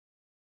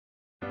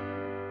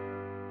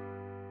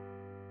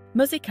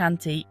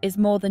Musikanti is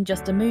more than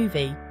just a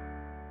movie.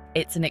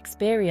 It's an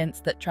experience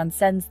that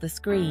transcends the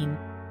screen,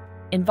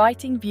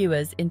 inviting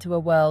viewers into a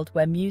world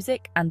where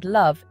music and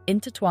love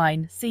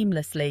intertwine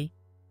seamlessly.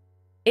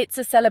 It's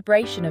a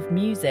celebration of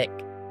music,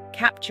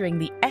 capturing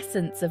the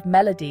essence of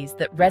melodies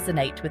that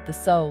resonate with the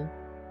soul.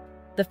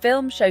 The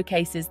film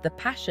showcases the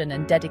passion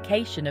and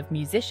dedication of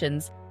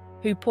musicians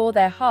who pour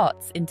their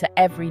hearts into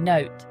every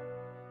note.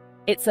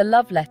 It's a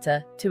love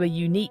letter to a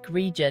unique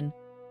region,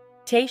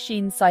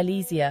 Teixin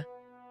Silesia,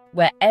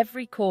 where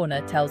every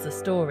corner tells a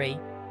story,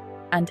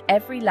 and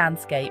every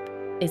landscape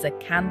is a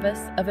canvas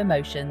of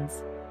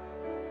emotions.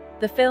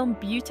 The film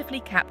beautifully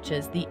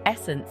captures the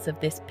essence of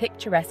this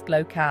picturesque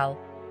locale.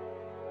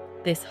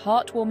 This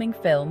heartwarming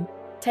film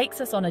takes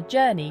us on a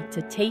journey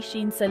to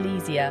Teixin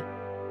Silesia,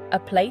 a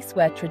place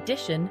where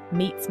tradition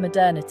meets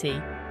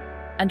modernity,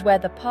 and where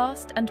the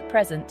past and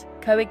present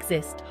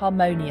coexist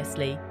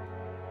harmoniously.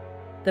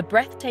 The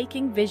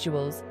breathtaking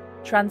visuals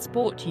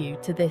transport you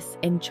to this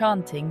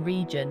enchanting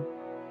region.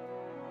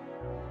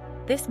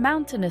 This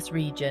mountainous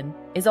region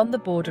is on the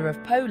border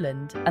of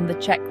Poland and the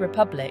Czech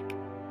Republic,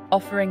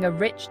 offering a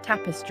rich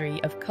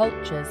tapestry of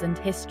cultures and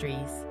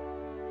histories.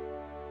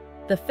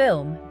 The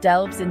film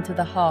delves into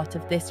the heart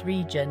of this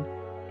region,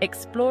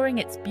 exploring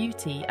its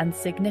beauty and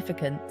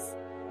significance.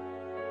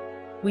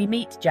 We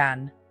meet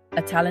Jan,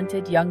 a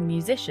talented young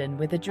musician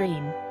with a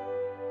dream.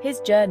 His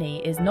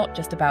journey is not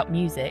just about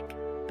music,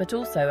 but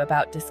also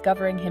about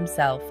discovering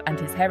himself and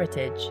his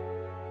heritage.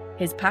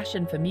 His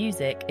passion for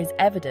music is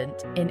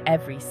evident in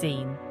every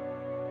scene.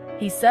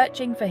 He's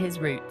searching for his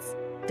roots,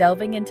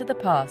 delving into the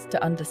past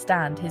to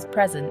understand his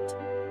present.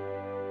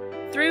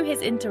 Through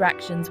his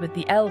interactions with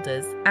the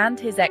elders and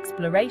his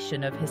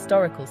exploration of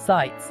historical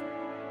sites,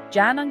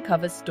 Jan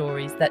uncovers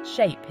stories that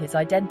shape his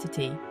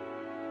identity.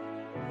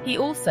 He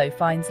also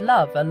finds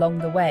love along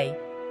the way,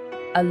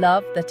 a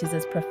love that is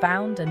as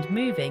profound and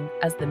moving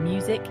as the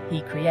music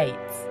he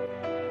creates.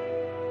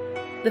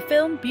 The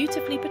film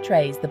beautifully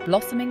portrays the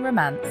blossoming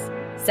romance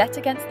set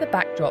against the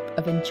backdrop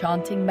of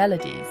enchanting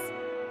melodies.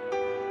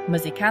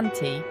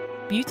 Musikanti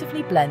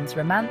beautifully blends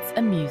romance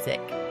and music,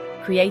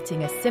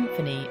 creating a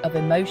symphony of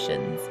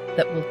emotions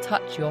that will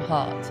touch your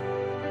heart.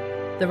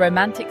 The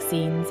romantic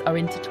scenes are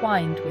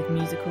intertwined with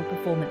musical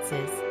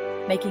performances,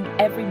 making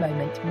every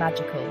moment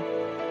magical.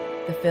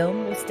 The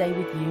film will stay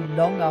with you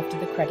long after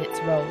the credits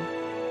roll.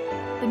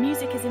 The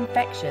music is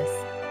infectious,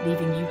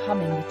 leaving you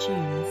humming the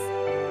tunes.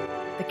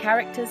 The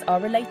characters are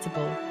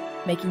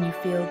relatable, making you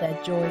feel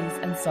their joys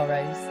and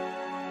sorrows.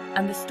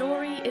 And the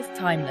story is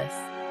timeless,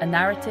 a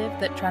narrative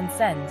that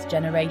transcends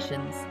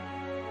generations.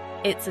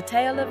 It's a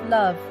tale of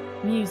love,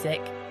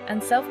 music,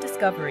 and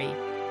self-discovery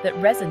that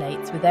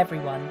resonates with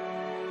everyone.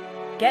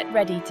 Get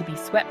ready to be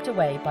swept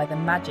away by the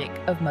magic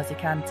of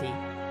Musikanti.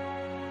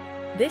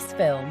 This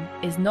film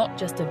is not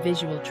just a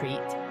visual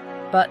treat,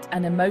 but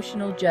an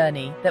emotional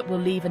journey that will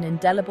leave an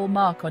indelible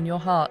mark on your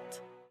heart.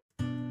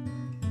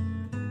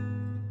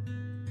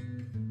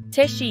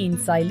 Teixin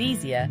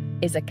Silesia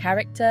is a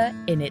character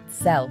in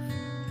itself.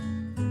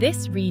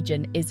 This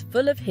region is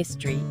full of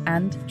history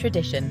and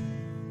tradition.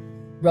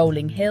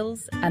 Rolling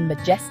hills and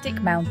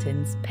majestic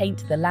mountains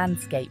paint the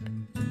landscape.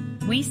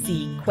 We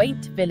see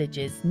quaint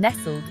villages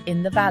nestled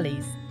in the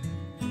valleys.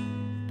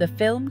 The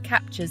film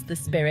captures the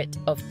spirit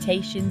of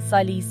Teixin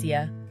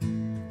Silesia.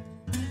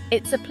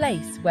 It's a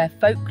place where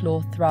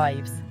folklore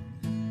thrives.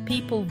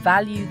 People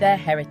value their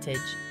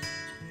heritage.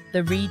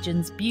 The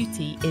region's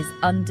beauty is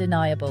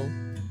undeniable.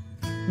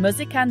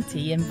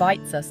 Musikanti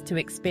invites us to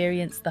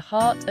experience the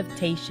heart of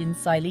Teixin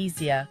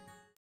Silesia.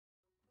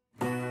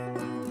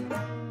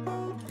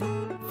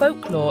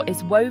 Folklore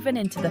is woven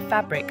into the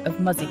fabric of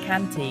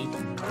Musikanti.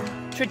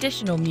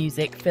 Traditional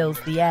music fills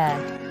the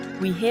air.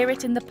 We hear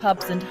it in the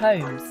pubs and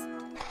homes.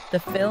 The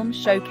film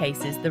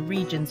showcases the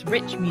region's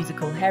rich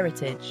musical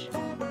heritage.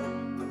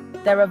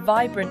 There are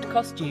vibrant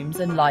costumes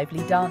and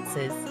lively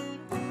dances.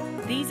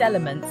 These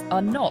elements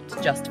are not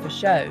just for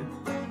show.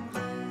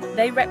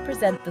 They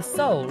represent the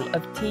soul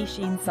of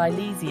Teixin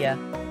Silesia.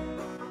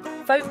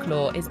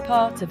 Folklore is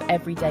part of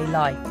everyday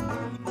life.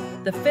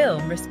 The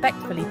film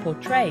respectfully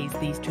portrays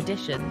these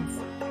traditions.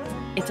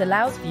 It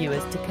allows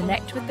viewers to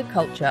connect with the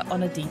culture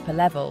on a deeper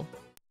level.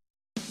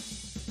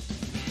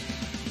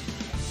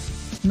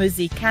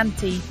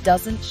 Musikanti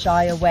doesn't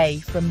shy away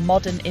from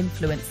modern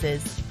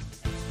influences.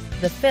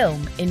 The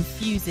film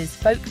infuses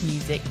folk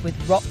music with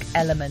rock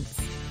elements.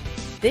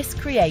 This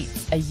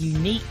creates a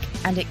unique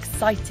and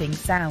exciting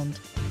sound.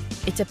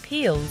 It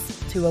appeals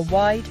to a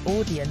wide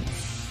audience.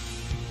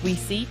 We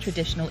see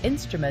traditional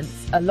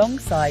instruments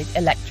alongside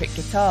electric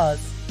guitars.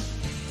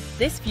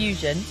 This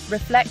fusion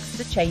reflects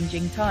the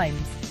changing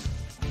times,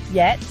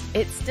 yet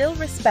it still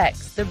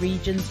respects the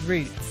region's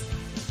roots.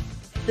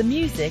 The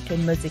music in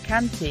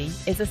Musikanti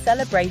is a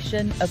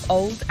celebration of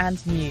old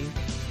and new.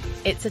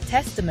 It's a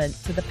testament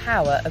to the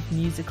power of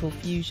musical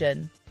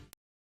fusion.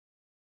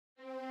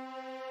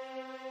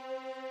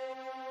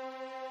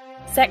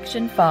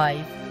 Section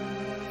 5.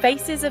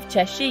 Faces of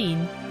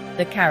Teixin,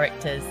 the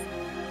characters.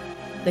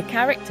 The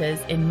characters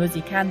in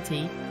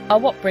Musikanti are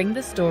what bring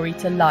the story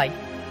to life.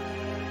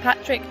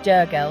 Patrick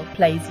Jurgel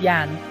plays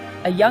Jan,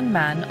 a young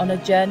man on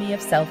a journey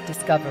of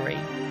self-discovery.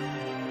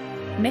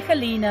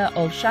 Michalina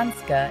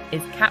Olshanska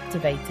is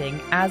captivating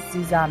as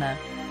Zuzana.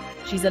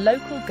 She's a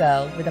local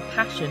girl with a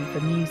passion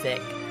for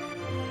music.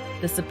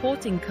 The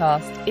supporting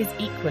cast is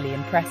equally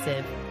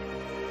impressive.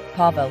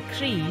 Pavel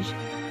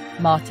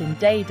Krij, Martin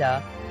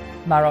Deda,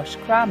 Maroš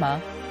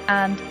Kramer,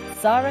 and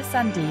Sara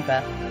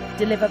Sandiva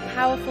deliver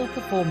powerful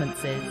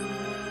performances.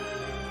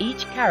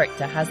 Each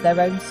character has their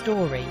own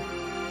story.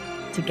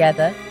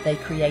 Together, they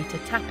create a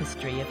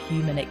tapestry of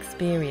human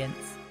experience.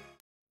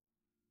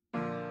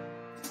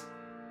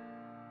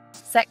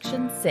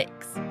 Section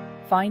 6.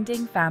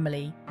 Finding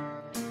Family.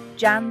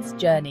 Jan's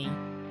Journey.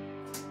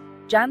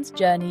 Jan's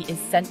journey is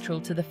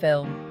central to the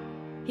film.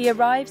 He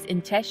arrives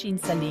in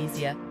Teshin,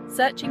 Silesia,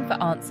 searching for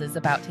answers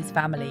about his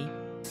family.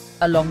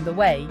 Along the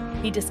way,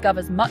 he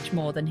discovers much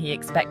more than he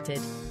expected.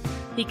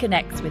 He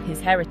connects with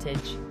his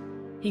heritage.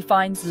 He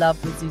finds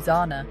love with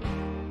Zuzana.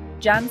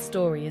 Jan's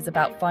story is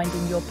about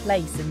finding your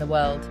place in the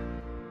world.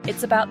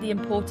 It's about the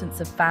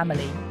importance of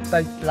family,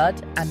 both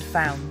blood and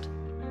found.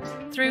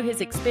 Through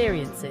his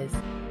experiences,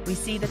 we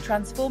see the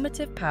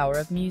transformative power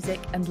of music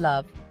and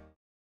love.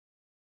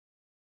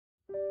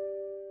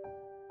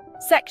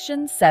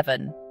 Section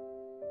 7.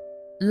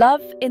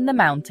 Love in the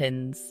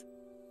Mountains.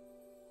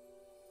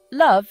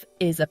 Love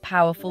is a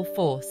powerful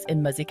force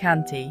in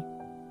Musikanti.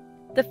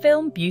 The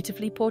film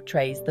beautifully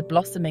portrays the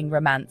blossoming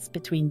romance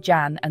between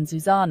Jan and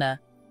Zuzana.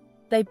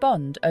 They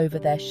bond over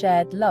their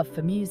shared love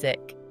for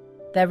music.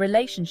 Their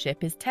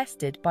relationship is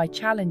tested by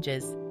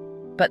challenges,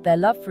 but their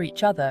love for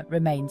each other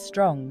remains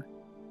strong.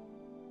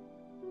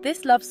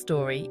 This love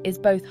story is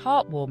both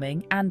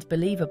heartwarming and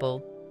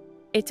believable.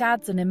 It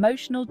adds an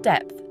emotional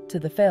depth to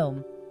the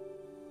film.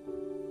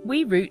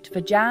 We root for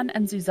Jan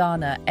and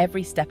Zuzana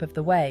every step of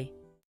the way.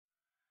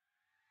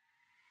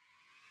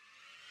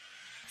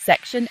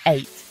 Section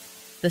 8.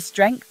 The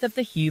Strength of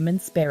the Human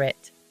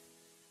Spirit.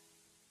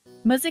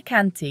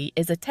 Musikanti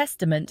is a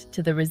testament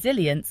to the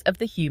resilience of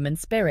the human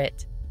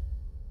spirit.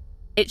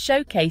 It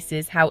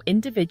showcases how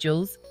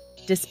individuals,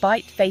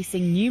 despite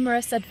facing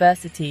numerous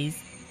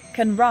adversities,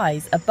 can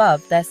rise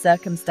above their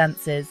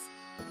circumstances.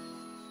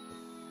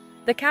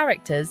 The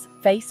characters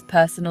face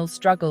personal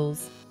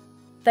struggles.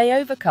 They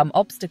overcome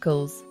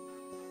obstacles.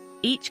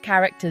 Each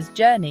character's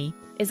journey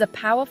is a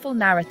powerful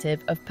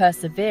narrative of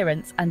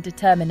perseverance and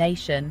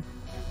determination.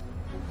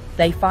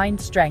 They find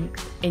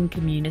strength in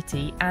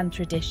community and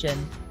tradition.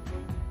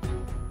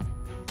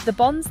 The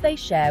bonds they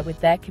share with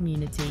their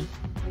community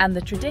and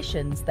the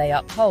traditions they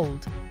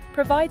uphold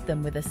provide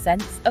them with a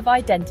sense of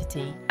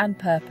identity and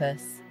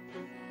purpose.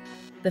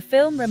 The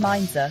film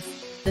reminds us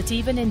that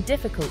even in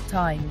difficult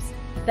times,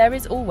 there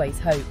is always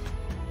hope.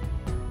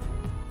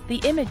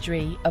 The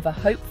imagery of a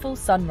hopeful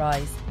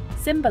sunrise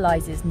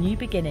symbolizes new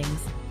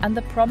beginnings and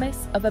the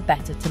promise of a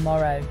better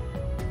tomorrow.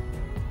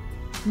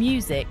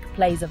 Music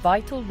plays a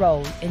vital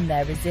role in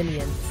their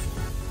resilience.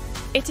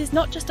 It is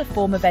not just a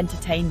form of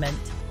entertainment,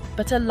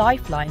 but a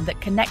lifeline that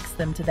connects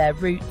them to their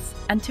roots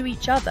and to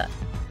each other.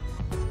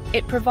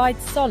 It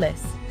provides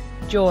solace,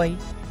 joy,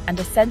 and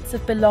a sense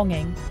of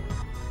belonging.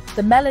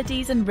 The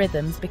melodies and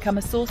rhythms become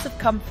a source of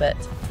comfort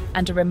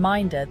and a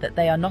reminder that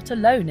they are not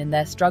alone in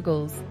their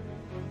struggles.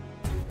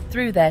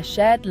 Through their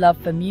shared love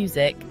for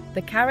music,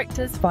 the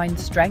characters find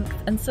strength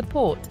and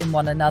support in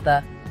one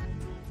another.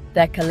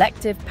 Their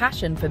collective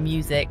passion for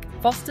music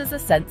fosters a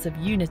sense of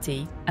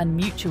unity and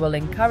mutual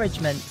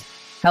encouragement,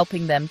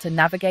 helping them to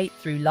navigate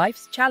through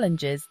life's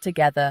challenges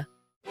together.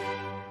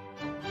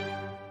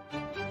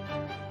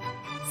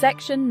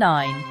 Section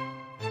 9.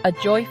 A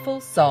Joyful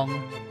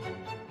Song.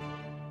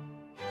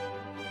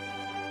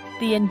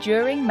 The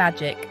enduring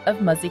magic of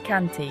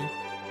Musikanti.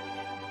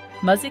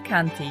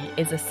 Musikanti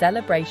is a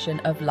celebration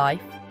of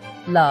life,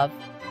 love,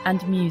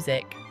 and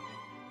music.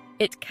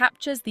 It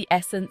captures the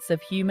essence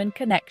of human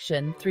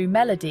connection through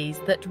melodies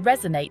that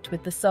resonate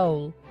with the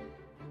soul.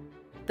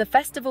 The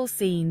festival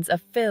scenes are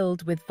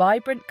filled with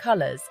vibrant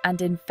colours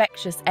and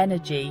infectious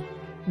energy,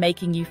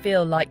 making you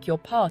feel like you're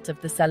part of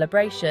the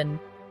celebration.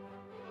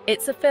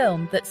 It's a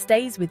film that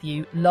stays with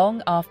you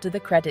long after the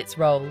credits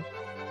roll.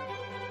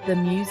 The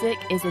music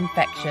is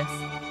infectious,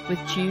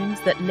 with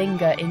tunes that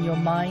linger in your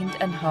mind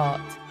and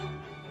heart.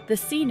 The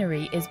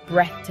scenery is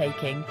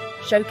breathtaking,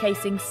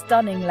 showcasing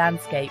stunning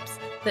landscapes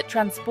that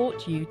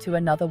transport you to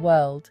another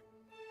world.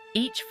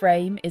 Each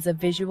frame is a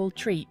visual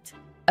treat,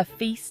 a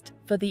feast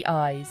for the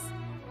eyes.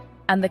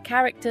 And the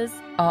characters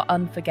are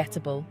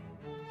unforgettable.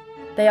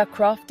 They are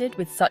crafted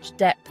with such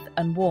depth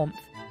and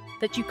warmth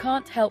that you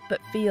can't help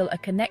but feel a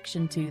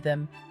connection to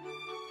them.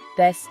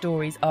 Their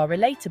stories are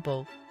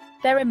relatable,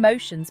 their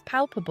emotions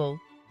palpable.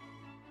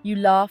 You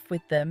laugh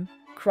with them,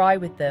 cry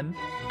with them,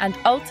 and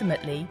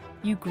ultimately,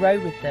 you grow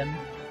with them.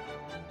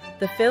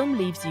 The film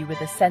leaves you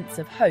with a sense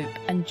of hope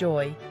and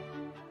joy.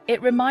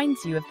 It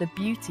reminds you of the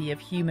beauty of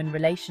human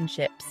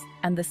relationships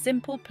and the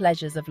simple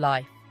pleasures of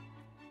life.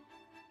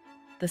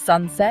 The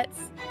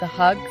sunsets, the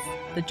hugs,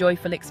 the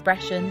joyful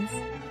expressions.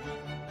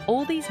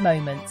 All these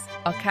moments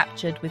are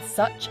captured with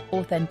such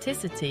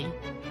authenticity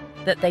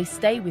that they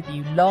stay with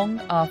you long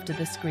after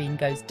the screen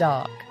goes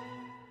dark.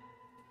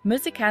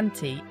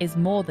 Musicanti is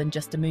more than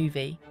just a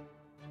movie.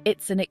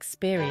 It's an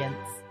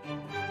experience.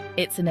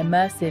 It's an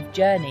immersive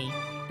journey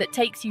that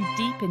takes you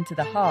deep into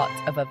the heart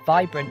of a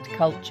vibrant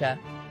culture.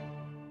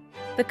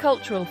 The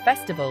cultural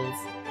festivals,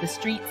 the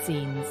street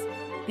scenes,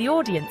 the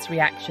audience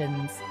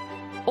reactions,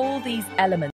 all these elements